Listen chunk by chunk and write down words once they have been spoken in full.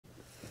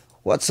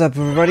What's up,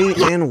 everybody,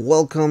 and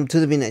welcome to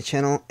the Midnight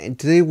channel. And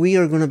today we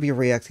are going to be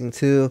reacting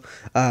to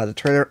the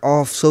trailer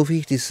of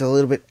Sophie. This is a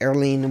little bit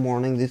early in the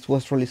morning. This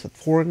was released at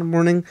 4 in the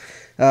morning.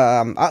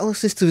 At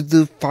least it's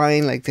to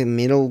find like the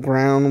middle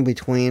ground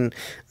between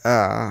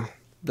the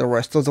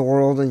rest of the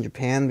world and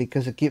Japan,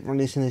 because I keep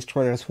releasing these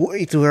trailers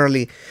way too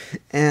early,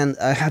 and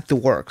I have to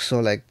work, so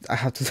like I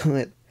have to do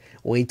it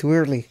way too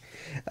early.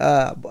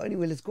 But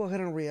anyway, let's go ahead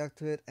and react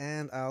to it,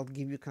 and I'll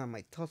give you kind of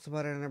my thoughts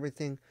about it and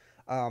everything.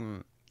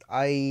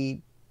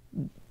 I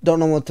don't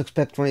know what to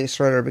expect from this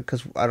trailer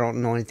because I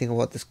don't know anything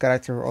about this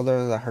character other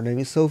than that her name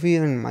is Sophie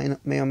and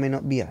may or may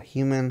not be a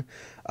human.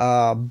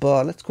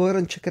 But let's go ahead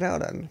and check it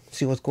out and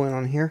see what's going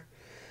on here.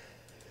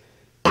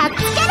 Pretty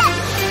cool,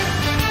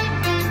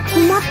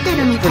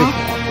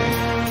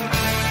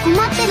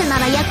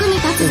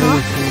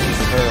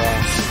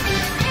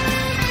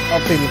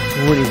 outfit looks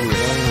really weird.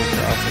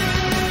 I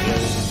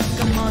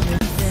don't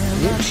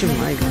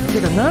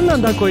know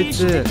if her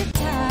outfit is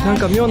なん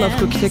か妙な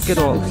服着てっけ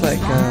ど、可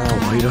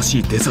愛らし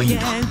いデザイン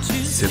だ。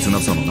切な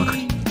さの中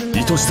に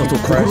愛しさと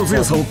心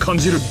強さを感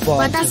じる。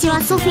私は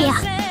ソフィア、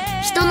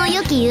人の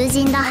良き友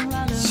人だ。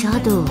シ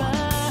ャドウ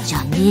じ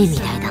ゃねえみ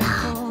たいだな。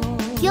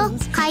よ、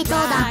怪盗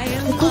団。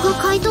ここ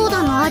が怪盗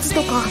団のアジ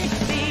トか。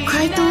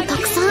怪盗た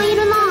くさんい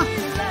るな。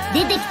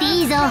出てきて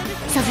いいぞ、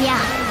ソフィア。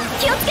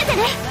気をつけて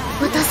ね。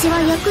私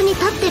は役に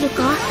立ってる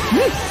か？うん、バ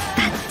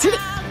ッチリ。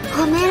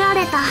褒めら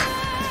れた。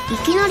い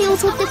きなり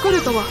襲ってく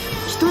るとは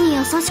人に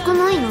優しく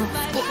ないの。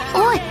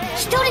おい、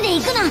一人で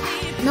行くな。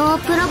ノ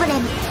ープロブレム。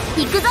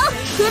行くぞ、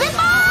フル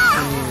パ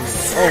ー。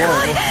すごい、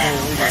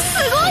す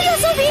ごいよ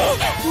ソフィ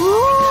ー。お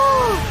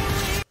お。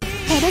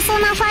ペルソ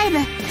ナ5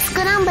ス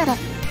クランブル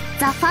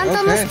ザ・ファン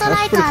トム・スト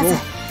ライカーズ。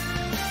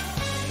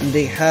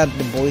They had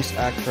the voice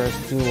actress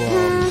do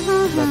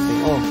that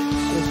thing. Oh,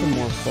 there's some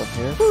more stuff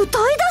here. 歌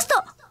い出した。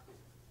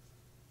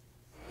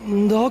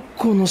だっ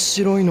この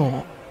白い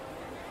の。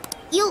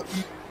よっ。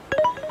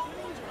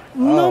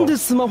なんで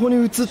スマホに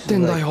映って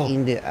んだよ。な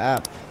んで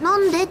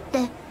っ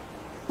て、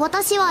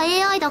私は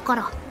AI だか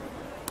ら。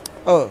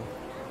Oh,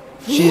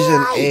 she's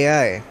an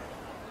AI.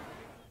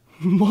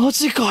 マ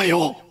ジか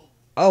よ。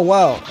Oh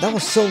wow, that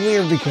was so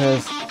weird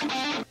because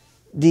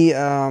the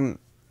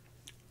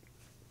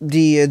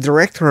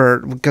director,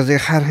 because they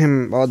had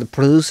him, or the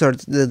producer,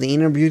 they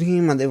interviewed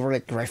him and they were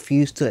like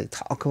refused to like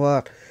talk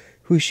about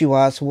who she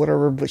was,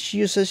 whatever. But she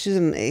just said she's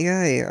an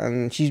AI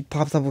and she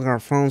popped up on her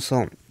phone,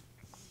 so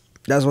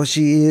that's what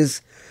she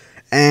is.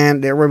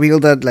 And they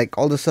revealed that like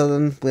all of a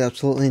sudden with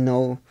absolutely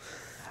no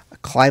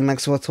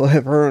climax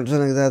whatsoever or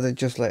something like that. They're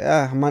just like,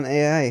 I'm an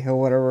AI or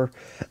whatever.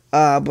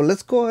 But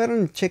let's go ahead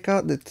and check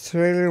out the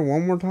trailer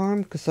one more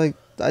time, because I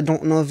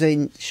don't know if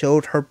they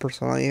showed her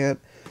persona yet.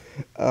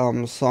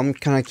 So I'm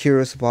kind of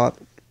curious about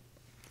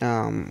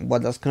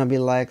what that's gonna be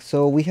like.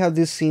 So we have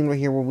this scene right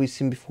here where we've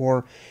seen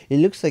before. It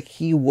looks like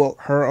he woke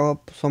her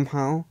up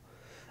somehow.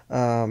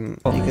 You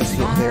can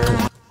see it there.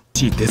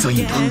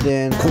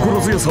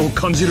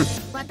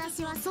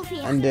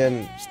 And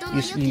then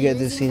you get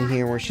this scene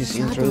here where she's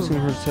introducing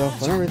herself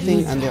and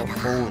everything, and they're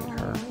following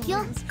her.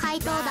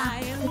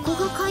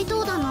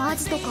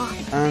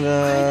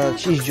 And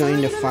she's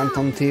joining the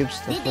Phantom Tips.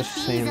 That's what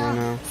she's saying right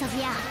now.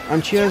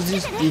 And she has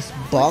these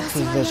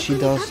boxes that she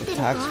does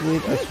attacks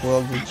with, as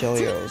well as the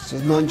yo-yos. So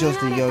it's not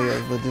just the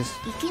yo-yos, but these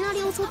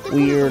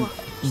weird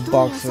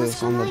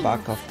boxes on the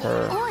back of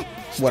her,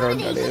 whatever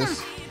that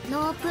is.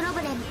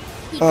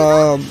 So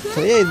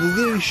yeah, they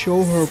didn't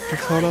show her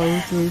persona or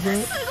anything like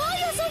that.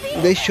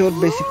 They showed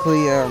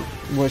basically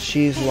what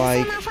she's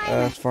like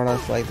as far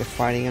as like the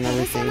fighting and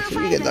everything, so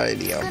you get that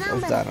idea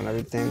of that and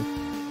everything.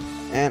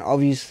 And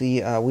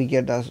obviously we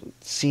get that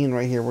scene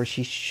right here where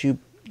she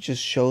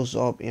just shows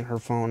up in her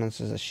phone and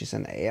says that she's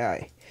an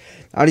AI.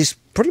 That is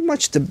pretty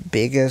much the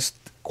biggest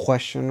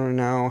question right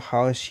now.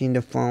 How is she in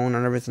the phone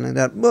and everything like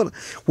that? But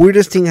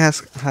weirdest thing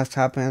has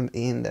happened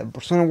in the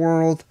Persona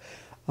world.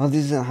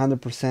 This is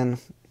 100%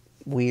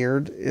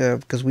 weird,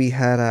 because we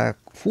had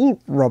full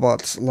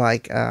robots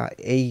like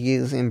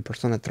Aegis in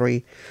Persona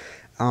 3.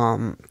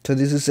 So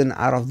this is an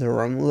out of the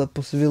realm of the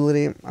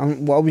possibility.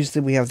 Well,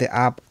 obviously we have the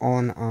app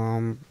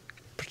on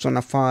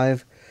Persona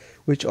 5,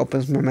 which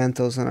opens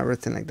mementos and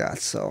everything like that.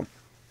 So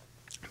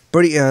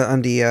pretty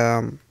on the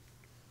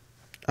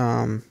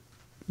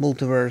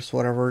multiverse,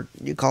 whatever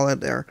you call it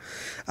there.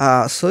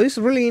 So it's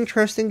really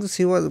interesting to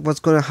see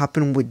what's going to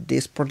happen with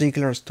this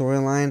particular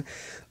storyline.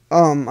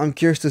 I'm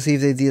curious to see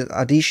if they did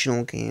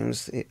additional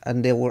games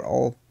and they were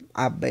all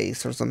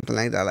app-based or something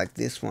like that, like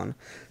this one.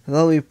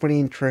 That'll be pretty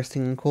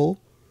interesting and cool.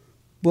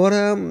 But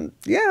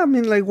yeah, I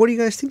mean, like, what do you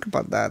guys think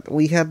about that?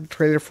 We had a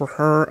trailer for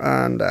her,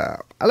 and I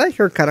like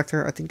her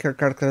character. I think her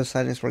character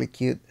design is really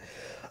cute.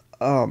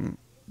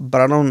 But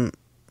I don't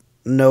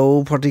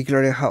know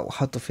particularly how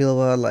to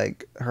feel about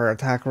like her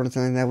attack or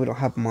anything like that. We don't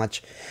have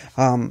much.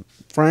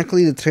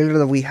 Frankly, the trailer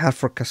that we had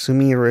for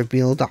Kasumi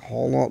revealed a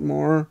whole lot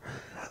more.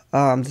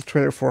 The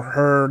trailer for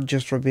her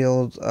just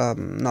revealed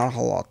not a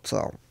whole lot,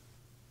 so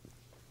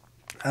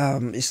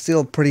it's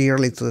still pretty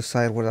early to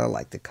decide whether I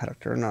like the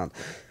character or not.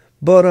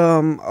 But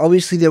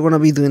obviously they're gonna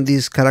be doing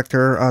these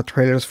character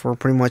trailers for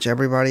pretty much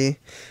everybody.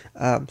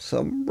 So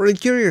I'm really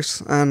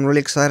curious and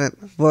really excited.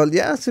 But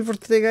yeah, that's it for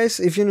today, guys.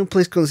 If you're new,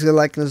 please consider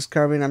liking and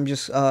subscribing. I'm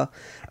just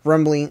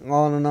rambling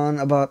on and on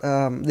about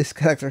this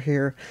character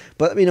here.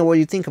 But let me know what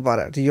you think about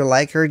it. Do you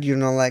like her? Do you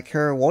not like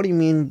her? What do you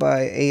mean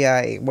by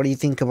AI? What do you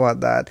think about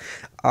that?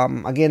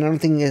 Again, I don't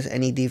think it's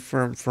any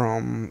different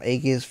from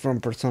Aegis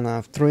from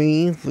Persona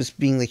 3, who's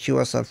being like she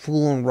was a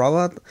full-on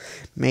robot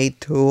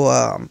made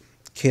to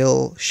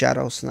kill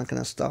shadows and that kind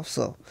of stuff.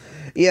 So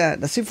yeah,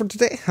 that's it for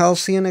today. I'll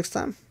see you next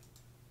time.